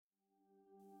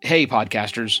Hey,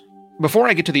 podcasters. Before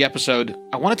I get to the episode,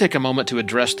 I want to take a moment to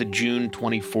address the June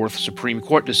 24th Supreme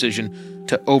Court decision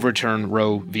to overturn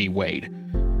Roe v. Wade.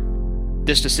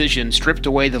 This decision stripped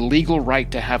away the legal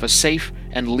right to have a safe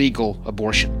and legal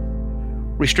abortion.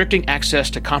 Restricting access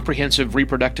to comprehensive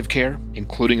reproductive care,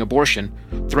 including abortion,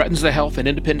 threatens the health and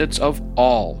independence of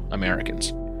all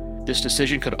Americans. This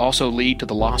decision could also lead to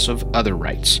the loss of other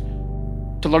rights.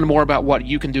 To learn more about what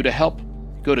you can do to help,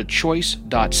 go to choice.crd.co.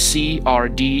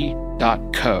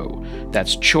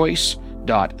 That's choice.crd.co.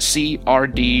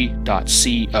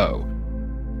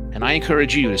 And I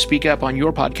encourage you to speak up on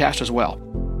your podcast as well.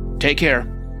 Take care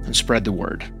and spread the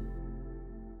word.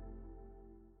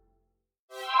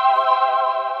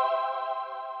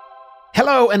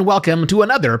 Hello and welcome to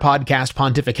another Podcast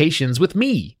Pontifications with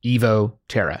me, Evo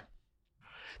Terra.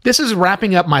 This is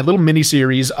wrapping up my little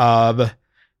mini-series of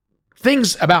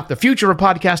things about the future of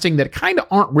podcasting that kind of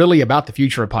aren't really about the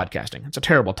future of podcasting. It's a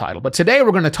terrible title. But today we're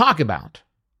going to talk about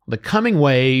the coming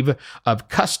wave of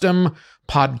custom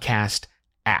podcast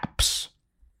apps.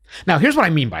 Now, here's what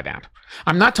I mean by that.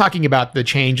 I'm not talking about the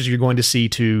changes you're going to see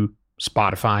to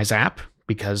Spotify's app,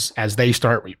 because as they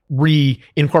start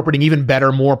re-incorporating even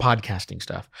better, more podcasting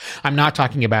stuff. I'm not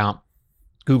talking about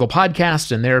Google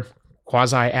Podcasts and their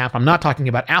quasi-app. I'm not talking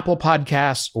about Apple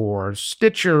Podcasts or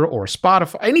Stitcher or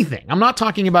Spotify, anything. I'm not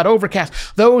talking about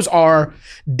Overcast. Those are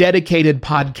dedicated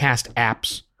podcast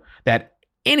apps that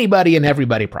anybody and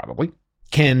everybody probably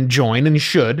can join and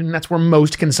should, and that's where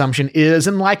most consumption is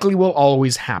and likely will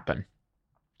always happen.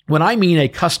 When I mean a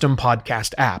custom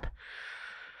podcast app,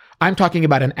 I'm talking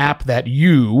about an app that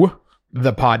you,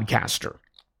 the podcaster,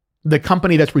 the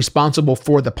company that's responsible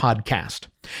for the podcast,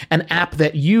 an app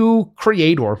that you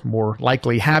create, or more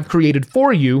likely have created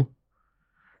for you,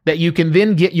 that you can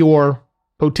then get your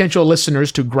potential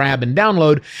listeners to grab and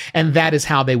download, and that is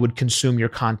how they would consume your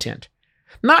content.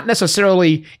 Not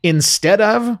necessarily instead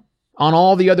of on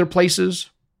all the other places,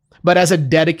 but as a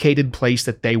dedicated place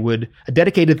that they would, a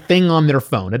dedicated thing on their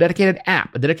phone, a dedicated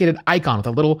app, a dedicated icon with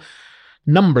a little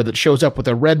number that shows up with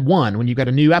a red 1 when you've got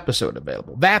a new episode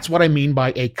available. That's what I mean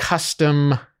by a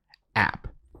custom app.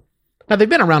 Now, they've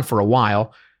been around for a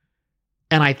while,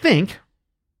 and I think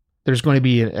there's going to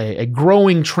be a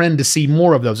growing trend to see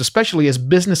more of those, especially as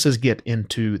businesses get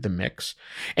into the mix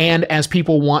and as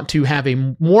people want to have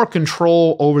a more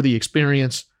control over the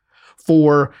experience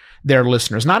for their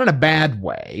listeners. Not in a bad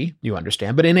way, you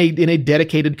understand, but in a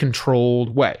dedicated,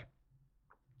 controlled way.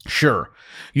 Sure,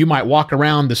 you might walk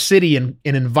around the city and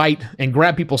invite and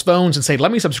grab people's phones and say,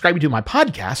 let me subscribe you to my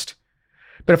podcast.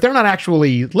 But if they're not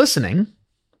actually listening,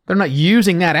 they're not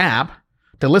using that app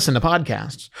to listen to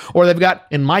podcasts, or they've got,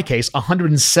 in my case,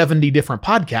 170 different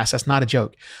podcasts. That's not a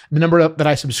joke. The number that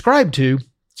I subscribe to,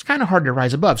 it's kind of hard to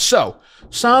rise above. So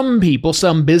some people,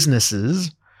 some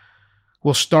businesses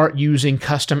will start using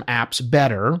custom apps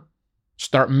better,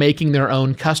 start making their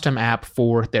own custom app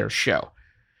for their show.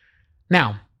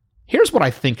 Now, here's what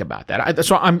I think about that.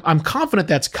 So I'm confident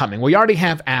that's coming. We already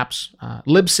have apps.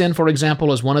 Libsyn, for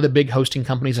example, is one of the big hosting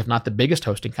companies, if not the biggest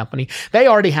hosting company. They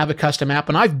already have a custom app,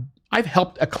 and I've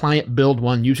helped a client build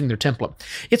one using their template.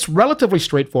 It's relatively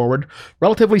straightforward,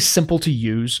 relatively simple to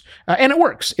use, and it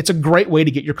works. It's a great way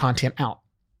to get your content out.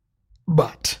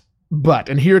 But,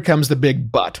 and here comes the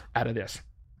big but out of this.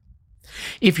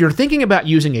 If you're thinking about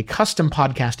using a custom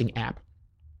podcasting app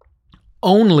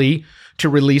only to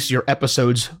release your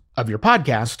episodes of your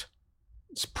podcast,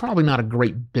 it's probably not a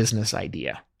great business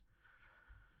idea.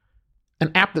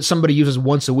 An app that somebody uses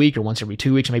once a week or once every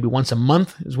 2 weeks, or maybe once a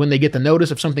month is when they get the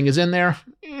notice if something is in there.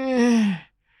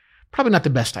 Probably not the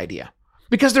best idea,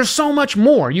 because there's so much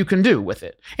more you can do with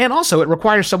it. And also it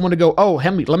requires someone to go, oh,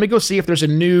 let me go see if there's a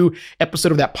new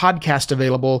episode of that podcast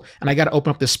available, and I got to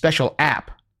open up this special app.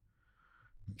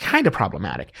 Kind of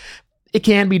problematic. It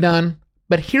can be done.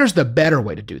 But here's the better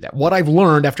way to do that. What I've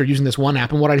learned after using this one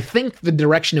app and what I think the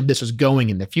direction of this is going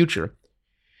in the future.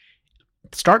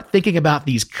 Start thinking about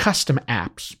these custom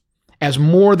apps as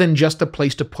more than just a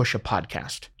place to push a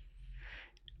podcast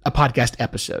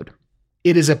episode.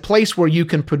 It is a place where you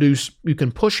can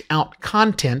push out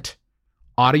content,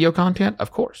 audio content,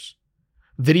 of course.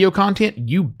 Video content,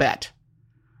 you bet.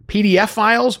 PDF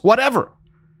files, whatever.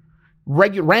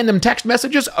 Random text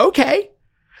messages, okay.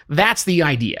 That's the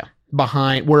idea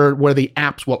behind where the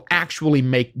apps will actually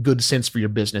make good sense for your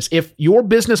business. If your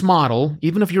business model,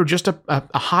 even if you're just a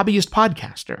hobbyist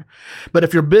podcaster, but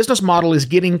if your business model is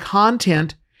getting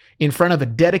content in front of a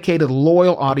dedicated,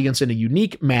 loyal audience in a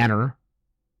unique manner,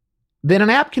 then an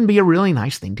app can be a really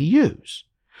nice thing to use.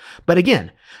 But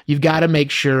again, you've got to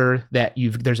make sure that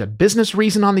there's a business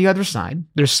reason on the other side.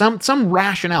 There's some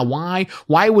rationale.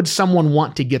 Why would someone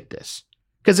want to get this?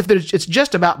 Because if it's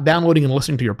just about downloading and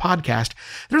listening to your podcast,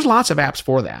 there's lots of apps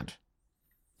for that.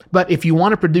 But if you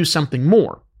want to produce something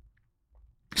more,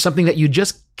 something that you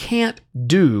just can't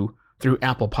do through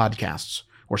Apple Podcasts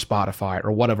or Spotify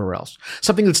or whatever else,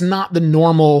 something that's not the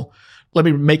normal, let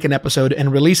me make an episode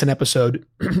and release an episode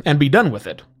and be done with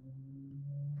it.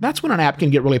 That's when an app can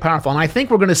get really powerful. And I think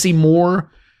we're going to see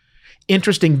more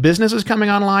interesting businesses coming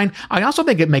online. I also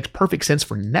think it makes perfect sense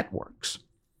for networks.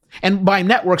 And by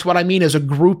networks, what I mean is a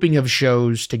grouping of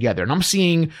shows together. And I'm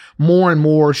seeing more and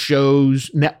more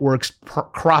shows, networks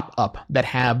crop up that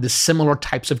have the similar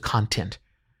types of content,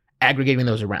 aggregating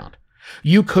those around.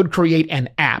 You could create an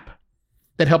app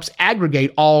that helps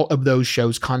aggregate all of those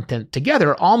shows' content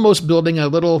together, almost building a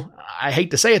little, I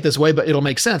hate to say it this way, but it'll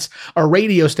make sense, a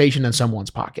radio station in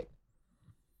someone's pocket.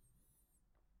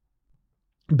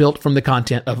 Built from the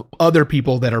content of other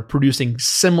people that are producing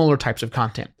similar types of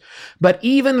content. But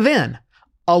even then,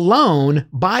 alone,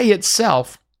 by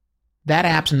itself, that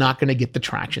app's not going to get the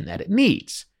traction that it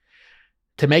needs.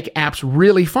 To make apps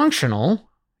really functional,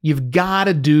 you've got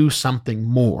to do something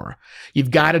more.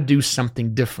 You've got to do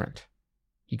something different.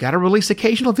 You got to release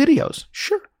occasional videos,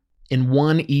 sure, in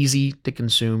one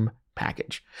easy-to-consume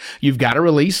package. You've got to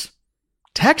release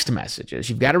text messages.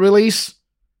 You've got to release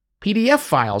PDF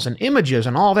files and images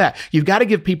and all that. You've got to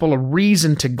give people a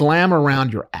reason to glam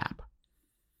around your app.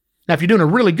 Now, if you're doing a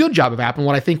really good job of app, and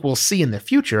what I think we'll see in the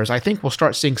future is I think we'll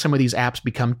start seeing some of these apps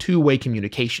become two-way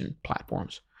communication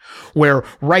platforms, where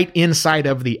right inside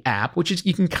of the app, which is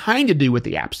you can kind of do with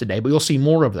the apps today, but you'll see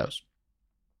more of those,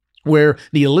 where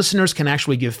the listeners can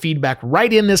actually give feedback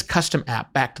right in this custom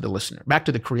app back to the listener, back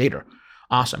to the creator.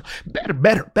 Awesome.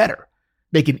 Better.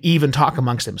 They can even talk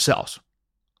amongst themselves.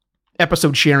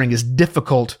 Episode sharing is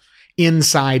difficult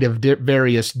inside of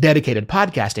various dedicated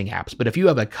podcasting apps. But if you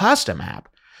have a custom app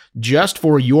just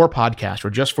for your podcast or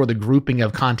just for the grouping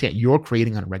of content you're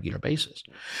creating on a regular basis,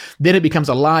 then it becomes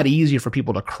a lot easier for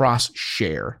people to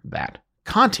cross-share that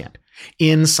content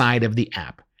inside of the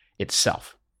app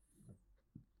itself.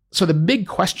 So the big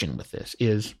question with this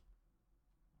is,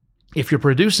 if you're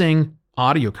producing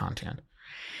audio content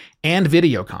and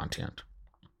video content,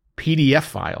 PDF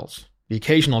files, the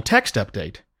occasional text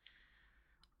update,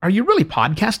 are you really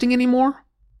podcasting anymore?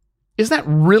 Is that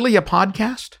really a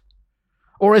podcast?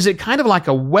 Or is it kind of like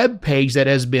a web page that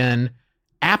has been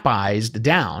appized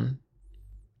down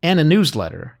and a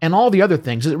newsletter and all the other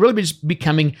things? Is it really just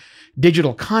becoming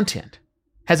digital content?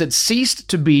 Has it ceased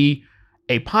to be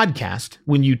a podcast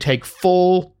when you take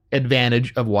full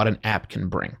advantage of what an app can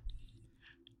bring?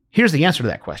 Here's the answer to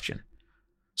that question.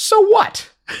 So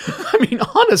what? I mean,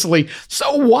 honestly,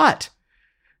 so what?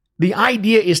 The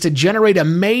idea is to generate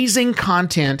amazing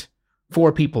content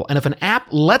for people. And if an app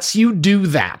lets you do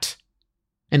that,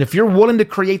 and if you're willing to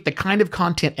create the kind of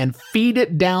content and feed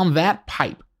it down that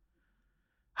pipe,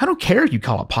 I don't care if you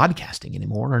call it podcasting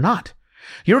anymore or not.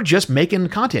 You're just making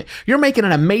content. You're making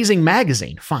an amazing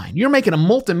magazine. Fine. You're making a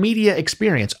multimedia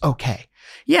experience. Okay.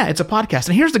 Yeah, it's a podcast.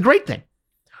 And here's the great thing.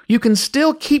 You can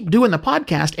still keep doing the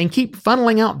podcast and keep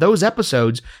funneling out those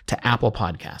episodes to Apple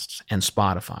Podcasts and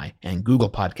Spotify and Google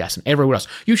Podcasts and everywhere else.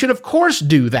 You should, of course,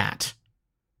 do that.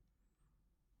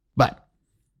 But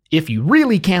if you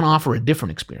really can offer a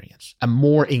different experience, a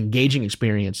more engaging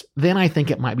experience, then I think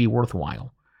it might be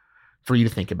worthwhile for you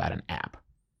to think about an app.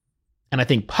 And I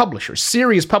think publishers,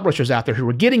 serious publishers out there who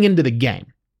are getting into the game,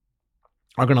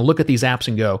 are going to look at these apps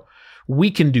and go, we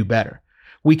can do better.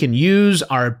 We can use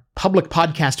our public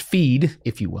podcast feed,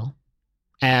 if you will,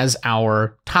 as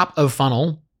our top of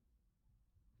funnel,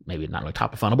 maybe not really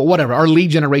top of funnel, but whatever, our lead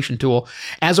generation tool,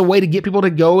 as a way to get people to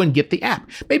go and get the app.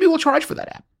 Maybe we'll charge for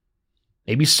that app.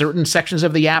 Maybe certain sections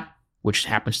of the app, which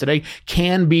happens today,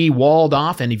 can be walled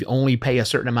off, and if you only pay a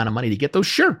certain amount of money to get those,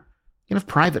 sure, you can have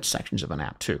private sections of an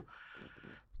app too.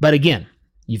 But again,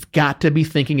 you've got to be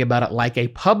thinking about it like a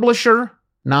publisher,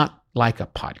 not like a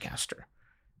podcaster,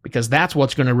 because that's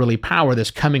what's going to really power this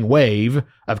coming wave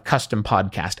of custom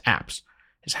podcast apps,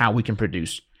 is how we can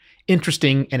produce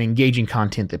interesting and engaging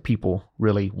content that people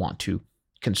really want to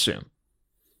consume.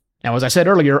 Now, as I said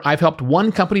earlier, I've helped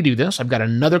one company do this. I've got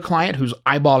another client who's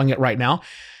eyeballing it right now.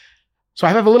 So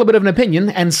I have a little bit of an opinion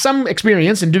and some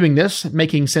experience in doing this,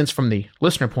 making sense from the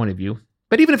listener point of view.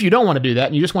 But even if you don't want to do that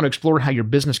and you just want to explore how your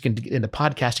business can get into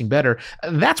podcasting better,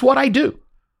 that's what I do.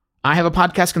 I have a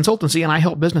podcast consultancy and I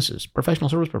help businesses, professional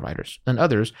service providers, and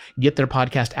others get their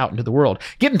podcast out into the world.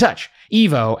 Get in touch.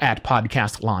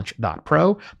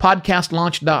 evo@podcastlaunch.pro.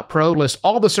 Podcastlaunch.pro lists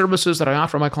all the services that I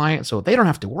offer my clients so they don't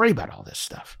have to worry about all this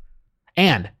stuff.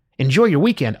 And enjoy your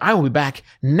weekend. I will be back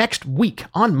next week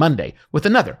on Monday with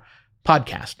another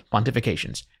Podcast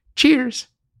Pontifications. Cheers.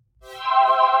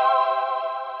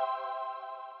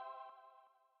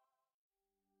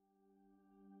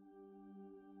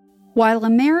 While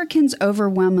Americans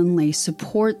overwhelmingly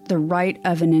support the right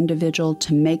of an individual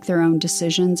to make their own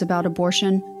decisions about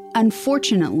abortion,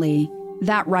 unfortunately,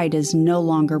 that right is no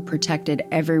longer protected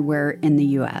everywhere in the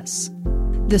U.S.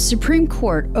 The Supreme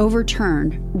Court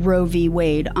overturned Roe v.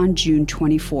 Wade on June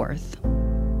 24th.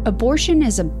 Abortion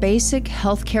is a basic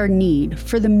healthcare need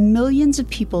for the millions of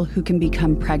people who can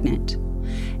become pregnant.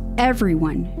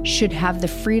 Everyone should have the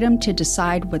freedom to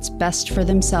decide what's best for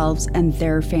themselves and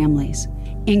their families,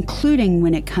 including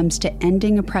when it comes to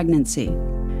ending a pregnancy.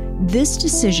 This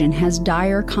decision has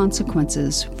dire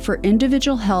consequences for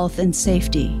individual health and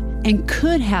safety and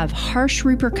could have harsh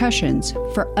repercussions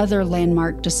for other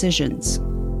landmark decisions.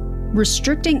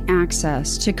 Restricting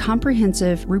access to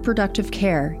comprehensive reproductive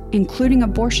care, including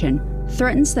abortion,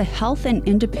 threatens the health and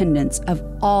independence of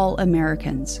all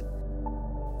Americans.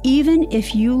 Even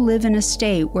if you live in a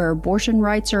state where abortion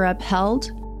rights are upheld,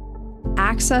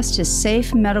 access to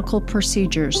safe medical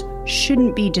procedures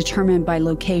shouldn't be determined by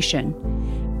location,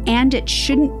 and it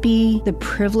shouldn't be the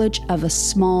privilege of a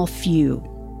small few.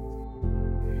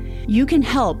 You can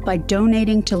help by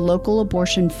donating to local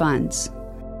abortion funds.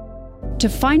 To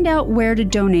find out where to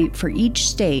donate for each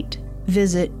state,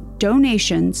 visit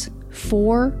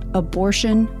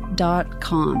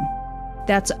donationsforabortion.com.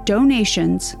 That's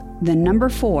donations, the number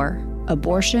 4,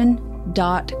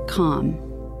 abortion.com.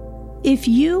 If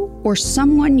you or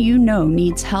someone you know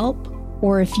needs help,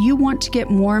 or if you want to get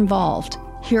more involved,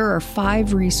 here are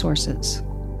 5 resources.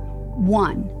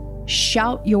 1.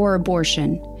 Shout Your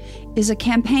Abortion is a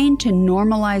campaign to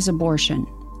normalize abortion.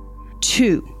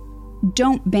 2.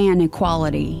 Don't Ban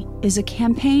Equality is a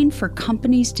campaign for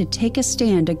companies to take a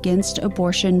stand against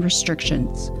abortion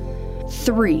restrictions.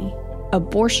 3.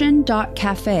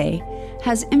 Abortion.cafe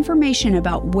has information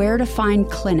about where to find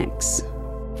clinics.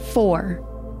 4.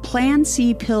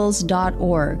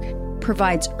 PlanCpills.org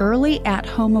provides early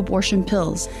at-home abortion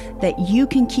pills that you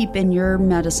can keep in your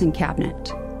medicine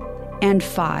cabinet. And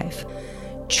 5.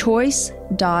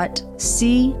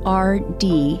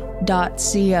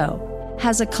 Choice.crd.co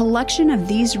has a collection of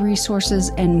these resources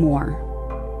and more.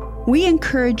 We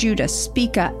encourage you to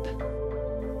speak up,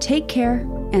 take care,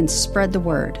 and spread the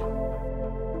word.